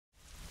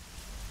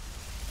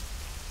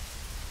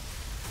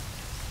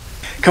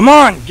Come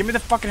on, give me the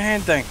fucking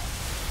hand thing.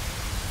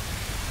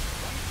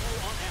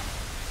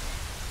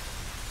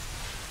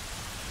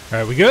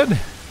 Alright, we good?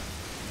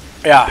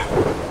 Yeah.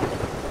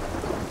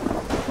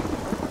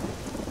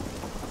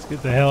 Let's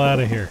get the hell out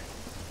of here.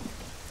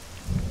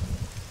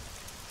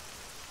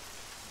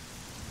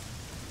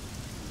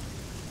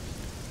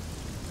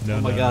 No,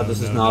 oh my no, god, no,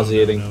 this is no,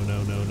 nauseating.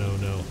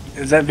 No.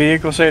 Is that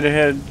vehicle straight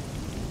ahead?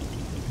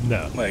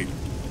 No. Like.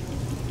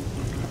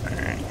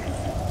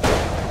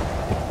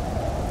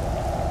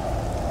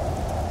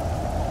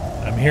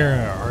 I'm hearing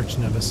our arch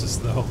nemesis,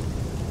 though.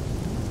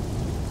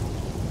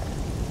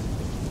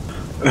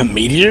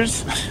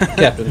 Meteors?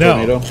 Captain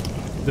No. Tornado.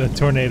 The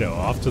tornado,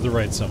 off to the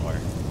right somewhere.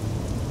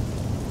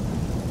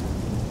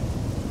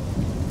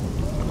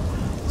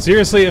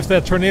 Seriously, if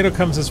that tornado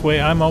comes this way,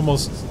 I'm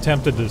almost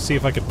tempted to see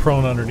if I could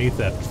prone underneath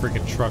that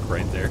freaking truck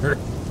right there.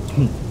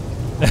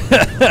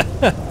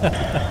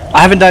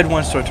 I haven't died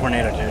once to a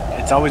tornado, dude.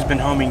 It's always been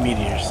homing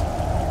meteors.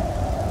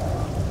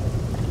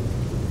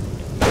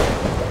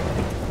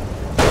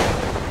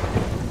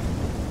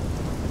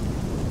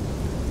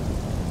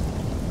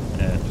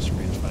 Just a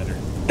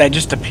rangefinder. That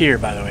just appear,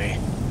 by the way.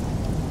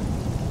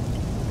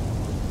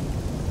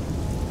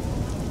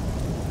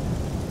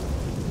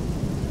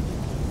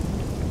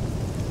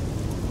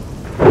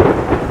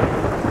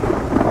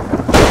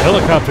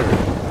 Helicopter.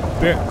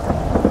 Bear.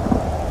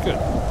 Good.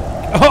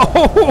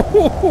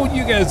 Oh,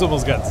 you guys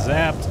almost got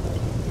zapped.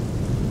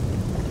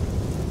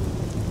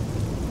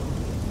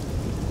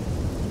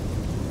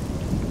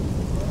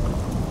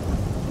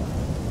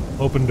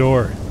 Open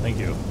door. Thank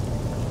you.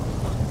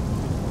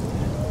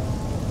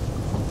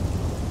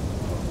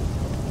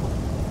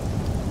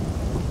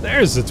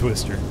 There's the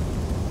twister.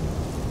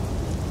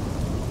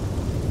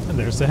 And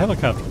there's the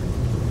helicopter.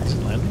 Is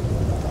it landing?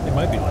 It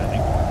might be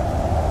landing.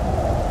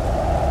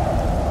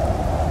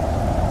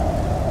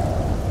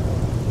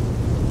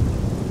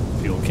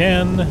 Fuel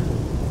can.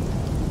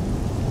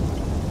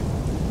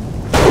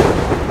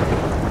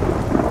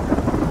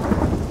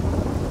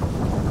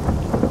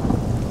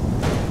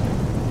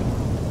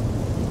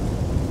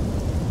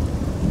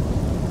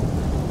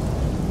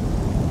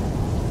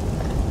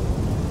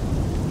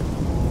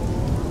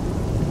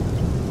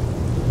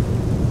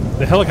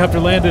 The helicopter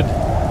landed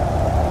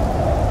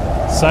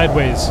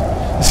sideways.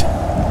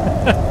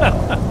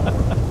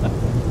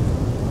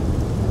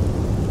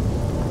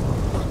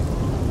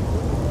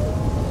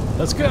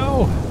 Let's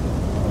go.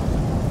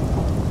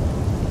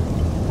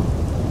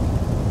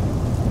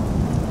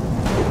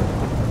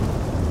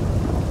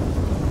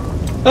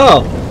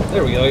 Oh,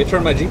 there we go. I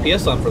turned my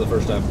GPS on for the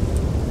first time.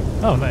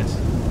 Oh, nice.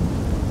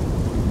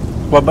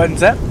 What button's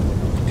that?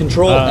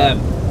 Control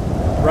M.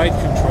 Right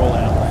control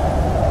M.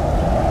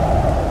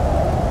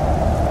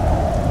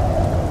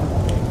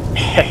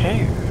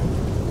 Hey.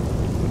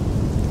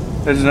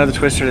 There's another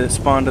twister that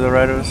spawned to the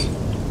right of us.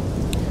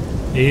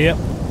 Yep.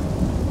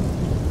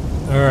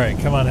 Alright,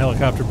 come on,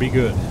 helicopter, be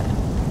good.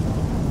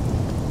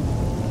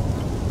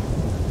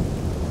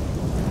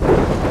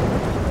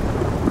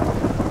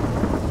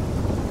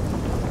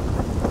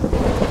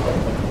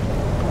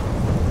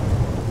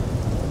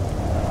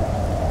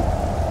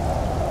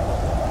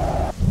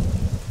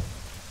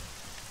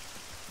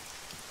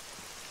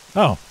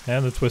 Oh,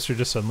 and the twister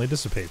just suddenly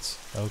dissipates.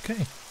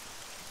 Okay.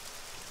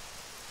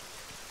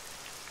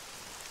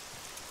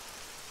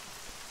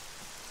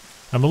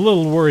 I'm a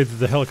little worried that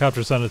the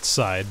helicopter's on its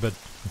side, but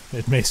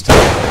it may still...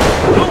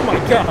 Oh my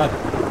god!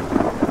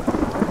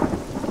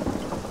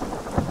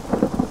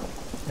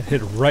 It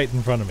hit right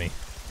in front of me.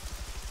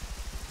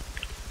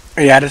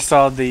 Yeah, I just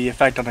saw the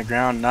effect on the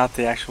ground, not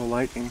the actual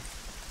lightning.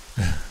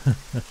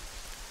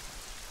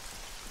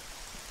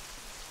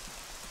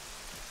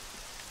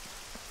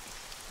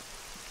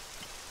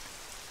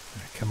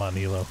 Come on,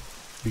 Elo.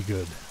 Be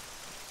good.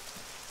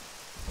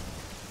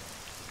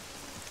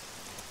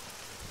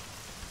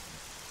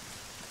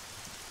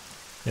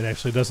 It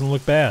actually doesn't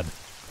look bad.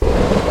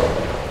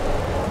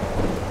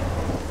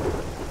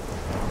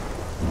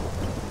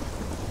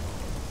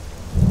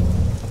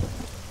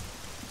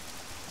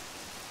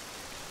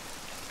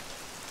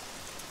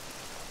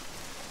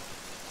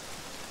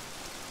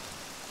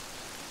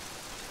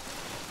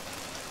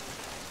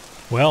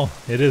 Well,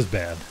 it is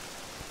bad.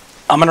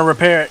 I'm gonna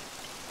repair it.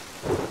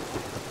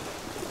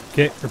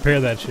 Okay, repair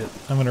that shit.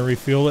 I'm gonna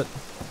refuel it.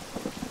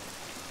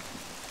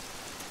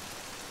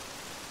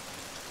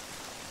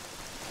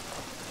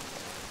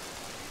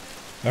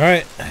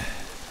 Alright.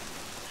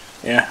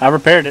 Yeah, I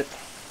repaired it.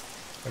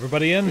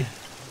 Everybody in?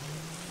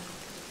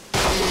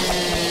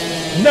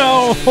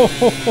 No!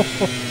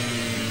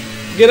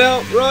 Get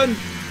out! Run!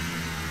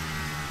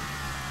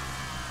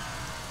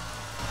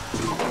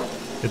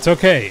 It's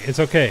okay. It's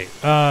okay.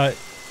 God,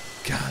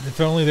 if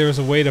only there was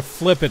a way to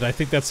flip it. I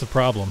think that's the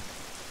problem.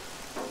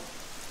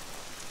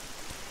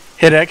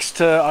 Hit X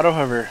to auto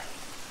hover.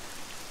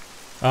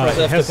 Press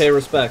F to pay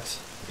respects.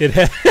 It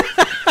has...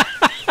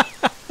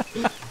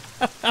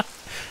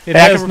 Hey,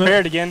 I can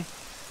repair it again.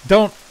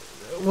 Don't...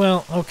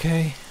 Well,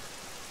 okay.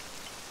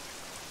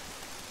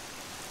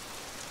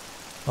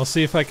 I'll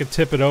see if I can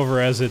tip it over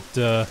as it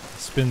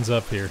spins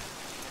up here.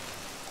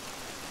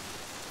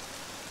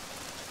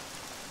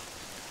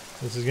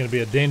 This is going to be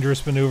a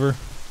dangerous maneuver.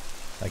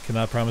 I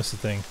cannot promise a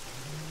thing.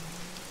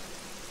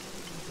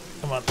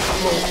 Come on.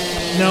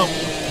 No.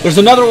 There's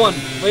another one.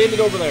 Landed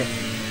over there.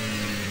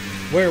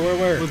 Where?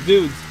 With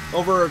dudes.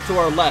 Over to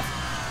our left.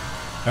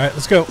 Alright,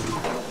 let's go.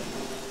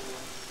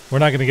 We're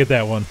not going to get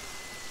that one.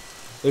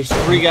 There's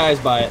 3 guys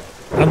by it.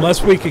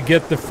 Unless we could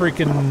get the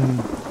freaking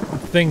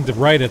thing to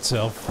right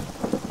itself.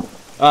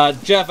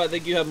 Jeff, I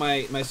think you have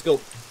my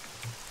scope.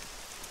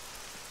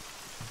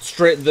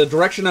 Straight, the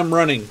direction I'm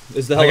running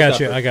is the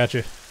helicopter. I got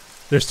you.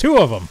 There's 2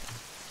 of them.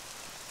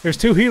 There's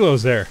 2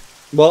 helos there.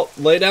 Well,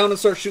 lay down and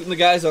start shooting the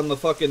guys on the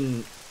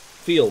fucking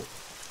field.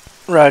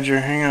 Roger,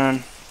 hang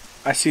on.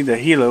 I see the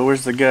helo.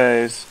 Where's the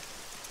guys?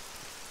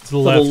 To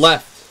the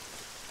left.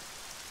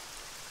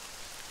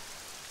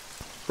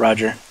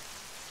 Roger.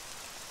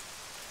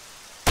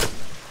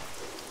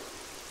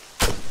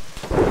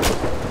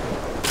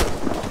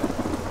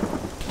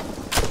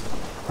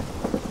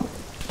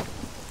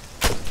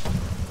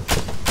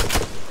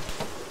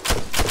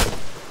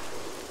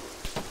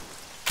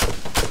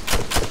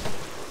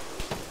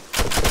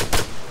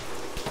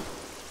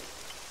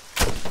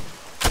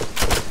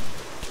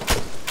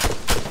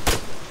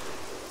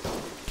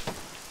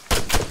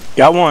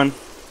 Got one.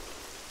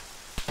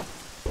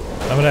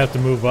 I'm gonna have to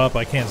move up.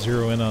 I can't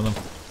zero in on them.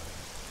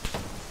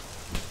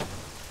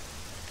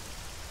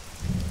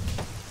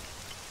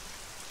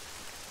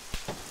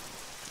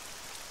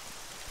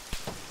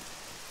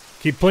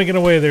 Keep plinking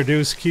away there,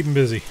 dudes. Keep them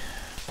busy.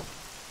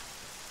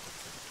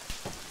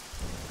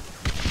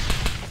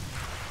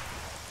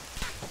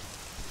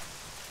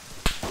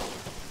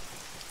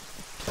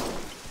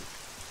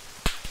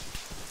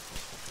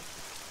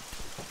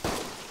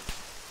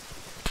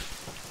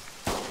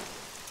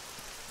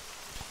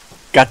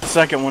 Got the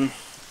second one.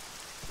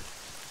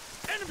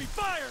 Enemy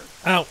fire!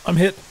 Ow, I'm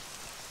hit.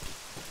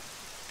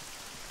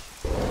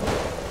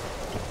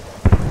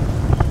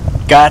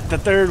 Got the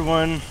third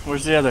one.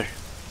 Where's the other?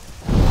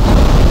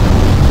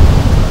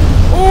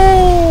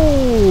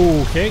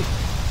 Oh, okay.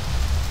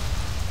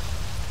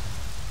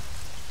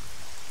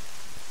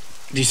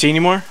 Do you see any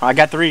more? I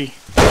got 3.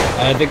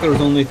 I think there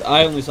was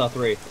I only saw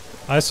 3.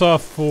 I saw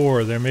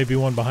 4. There may be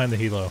one behind the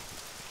helo.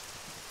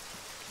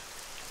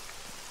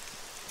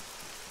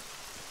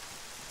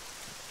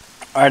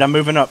 Alright, I'm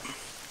moving up.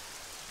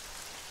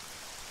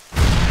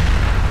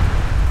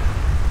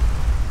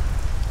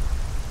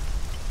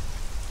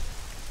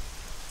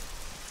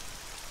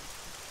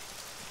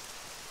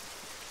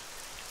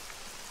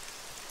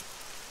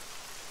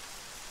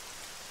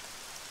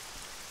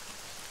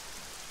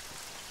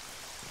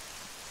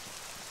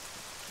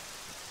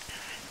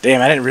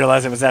 Damn, I didn't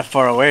realize it was that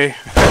far away.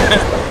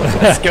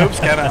 The scope's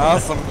kind of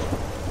awesome.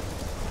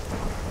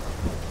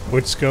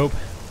 Which scope?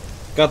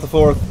 Got the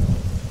 4th.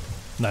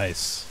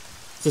 Nice.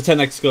 It's a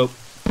 10x scope.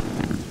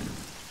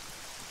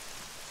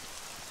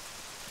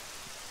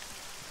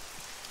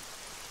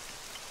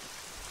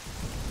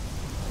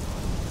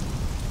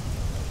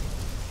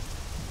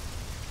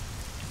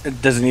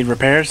 Does it need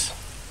repairs?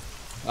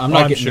 I'm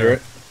not getting near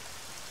it.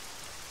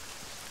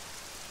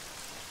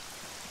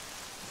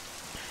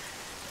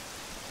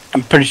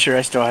 I'm pretty sure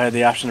I still had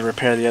the option to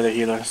repair the other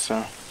helo,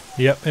 so...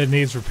 Yep, it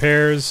needs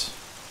repairs.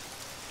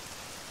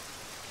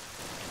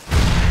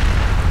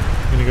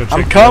 I'm gonna go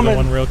check the other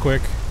one real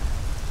quick.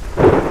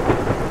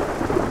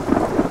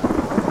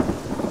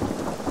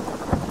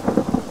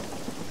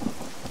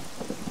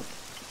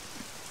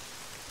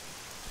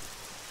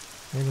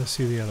 Let's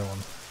see the other one.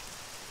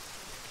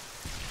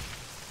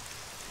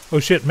 Oh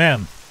shit,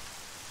 man.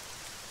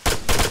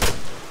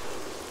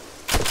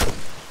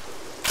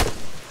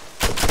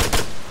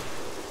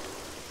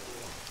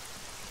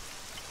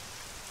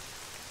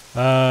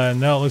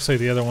 No, it looks like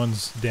the other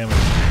one's damaged.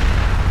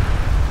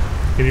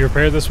 Can you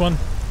repair this one?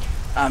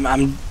 I'm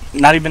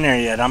not even there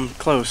yet. I'm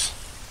close.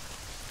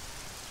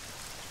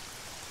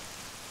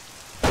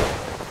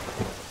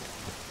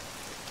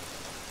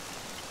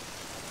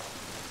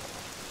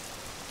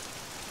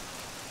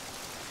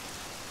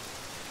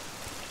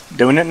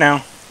 Doing it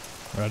now.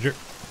 Roger.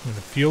 I'm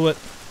gonna fuel it.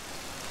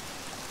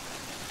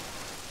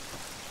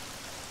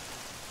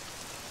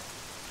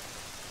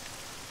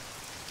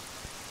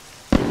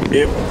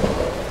 Yep.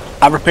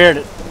 I repaired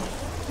it.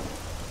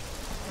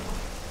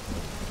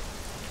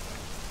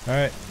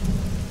 Alright.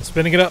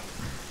 Spinning it up.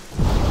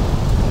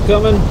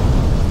 Coming.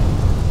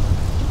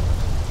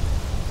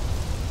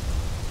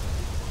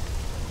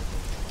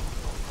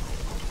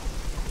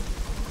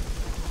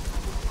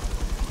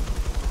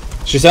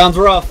 She sounds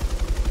rough.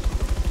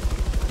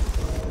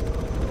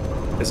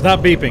 It's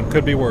not beeping.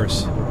 Could be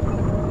worse.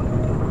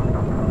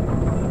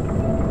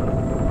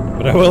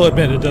 But I will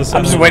admit, it does sound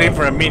I'm just like waiting rough.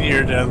 for a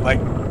meteor to, like...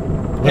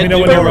 Let me know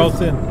when you're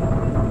both in.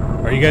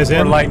 Are you guys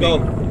in? Or lightning.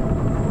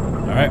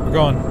 Alright, we're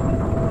going.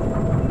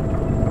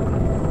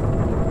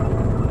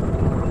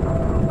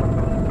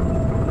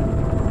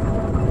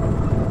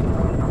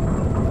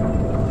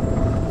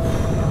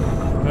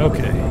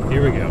 Okay,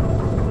 here we go.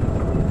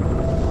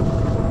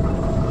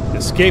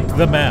 Escape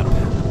the map.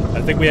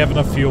 I think we have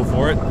enough fuel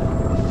for it.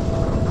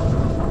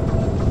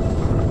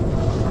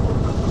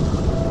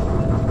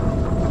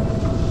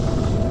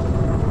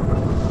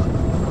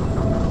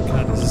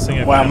 God, does this thing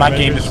have Wow, my countermeasures?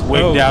 game just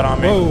wigged out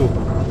on me. Whoa.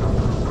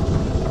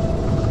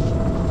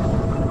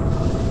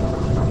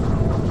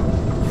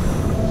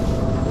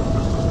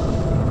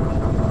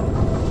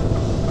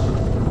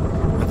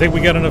 I think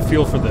we got enough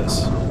fuel for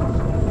this.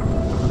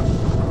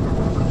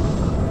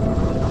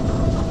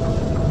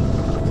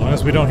 As long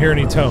as we don't hear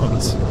any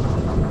tones.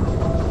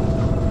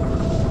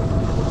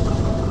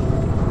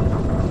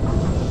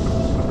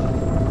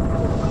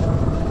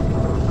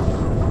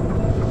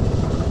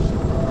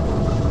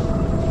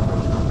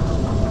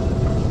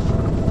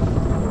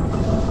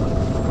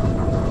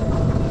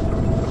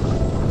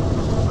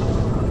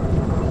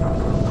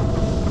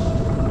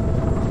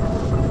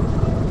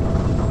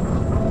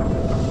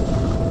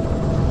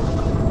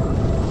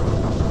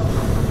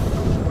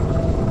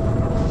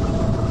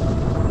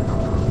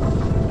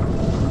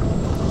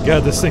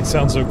 God, this thing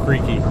sounds so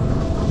creaky.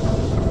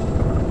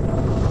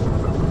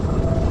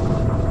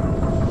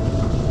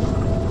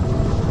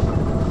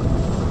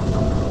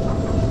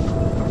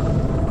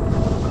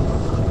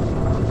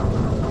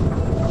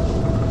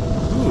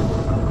 Ooh.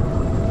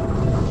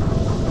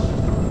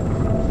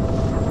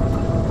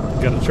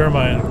 Gotta turn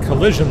my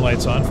collision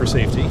lights on for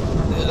safety.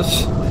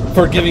 Yes.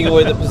 For giving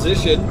away the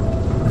position.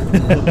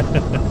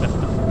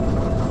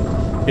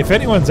 If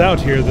anyone's out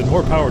here, then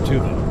more power to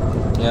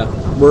them.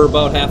 Yeah, we're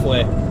about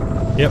halfway.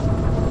 Yep.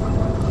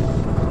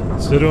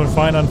 Still doing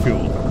fine on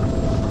fuel.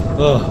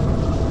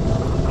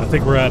 Ugh. I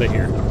think we're out of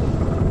here.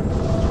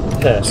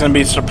 It's gonna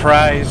be a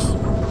surprise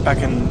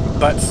fucking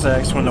butt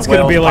sex when It's the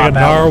whales gonna be like a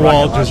pop out with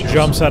narwhal rocket just launchers.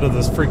 jumps out of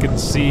this freaking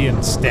sea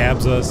and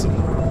stabs us. And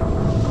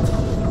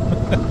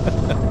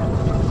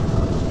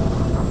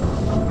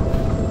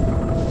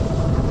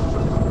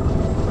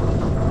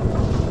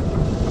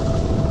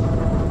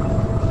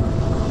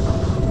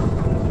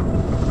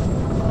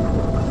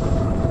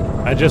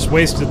I just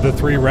wasted the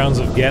 3 rounds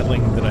of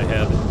Gatling that I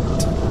had.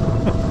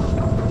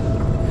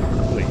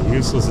 What a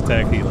useless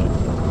attack helo.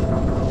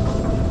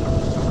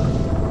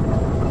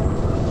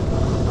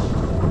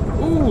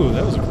 Ooh,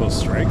 that was a close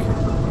strike.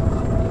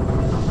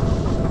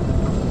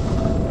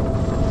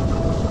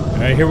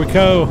 Alright, here we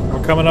go.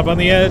 We're coming up on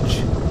the edge.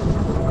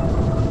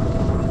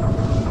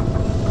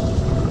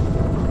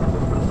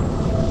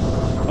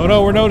 Oh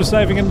no, we're nose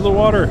diving into the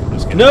water.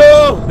 Just kidding.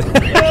 No!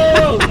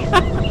 No!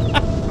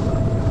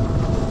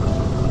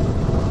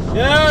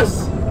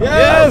 Yes!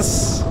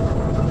 Yes! Yes!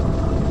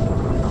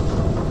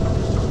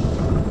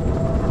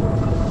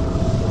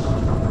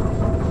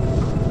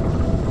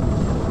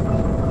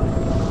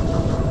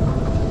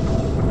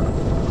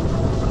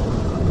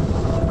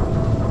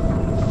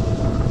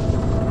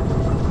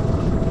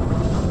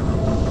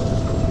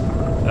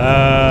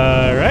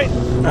 Right.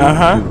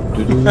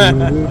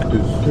 Uh-huh.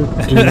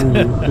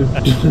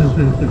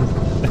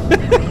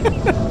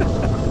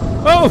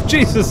 Oh,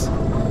 Jesus!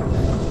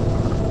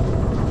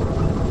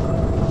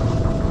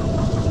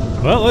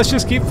 Well, let's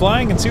just keep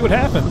flying and see what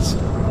happens.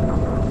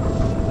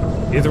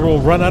 Either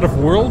we'll run out of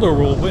world or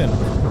we'll win.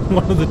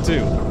 One of the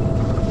two.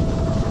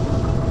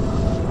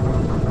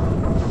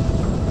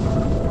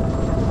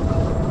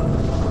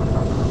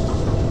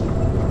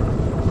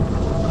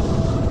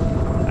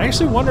 I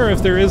actually wonder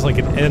if there is like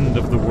an end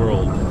of the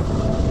world.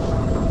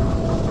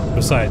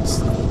 Besides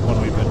the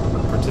one we've been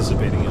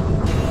participating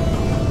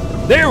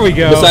in. There we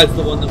go! Besides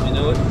the one that we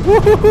know it.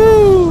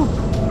 Woohoo!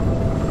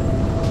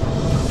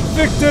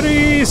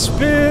 Victory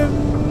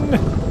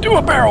spin! Do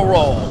a barrel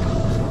roll.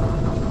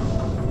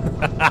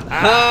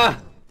 Ha!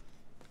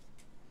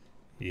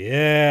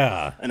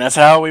 Yeah, And that's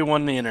how we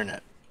won the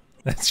internet.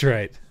 that's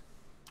right.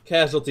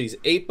 Casualties.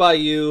 8 by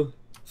you,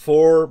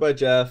 4 by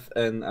Jeff,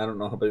 and I don't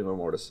know how many by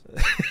Mortus.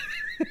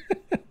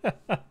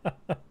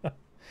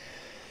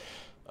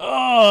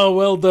 Oh,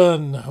 well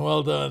done.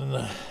 Well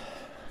done.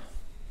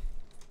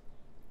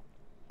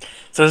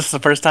 So this is the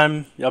first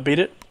time y'all beat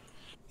it?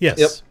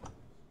 Yes.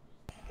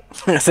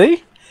 Yep.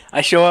 See?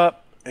 I show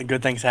up and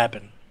good things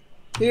happen.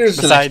 Here's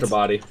an Besides- extra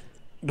body.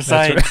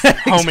 Besides That's right.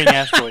 homing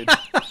asteroids.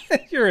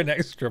 You're an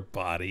extra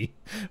body.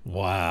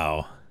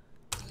 Wow.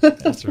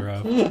 That's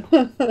rough.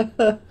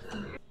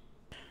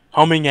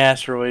 Homing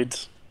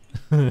asteroids.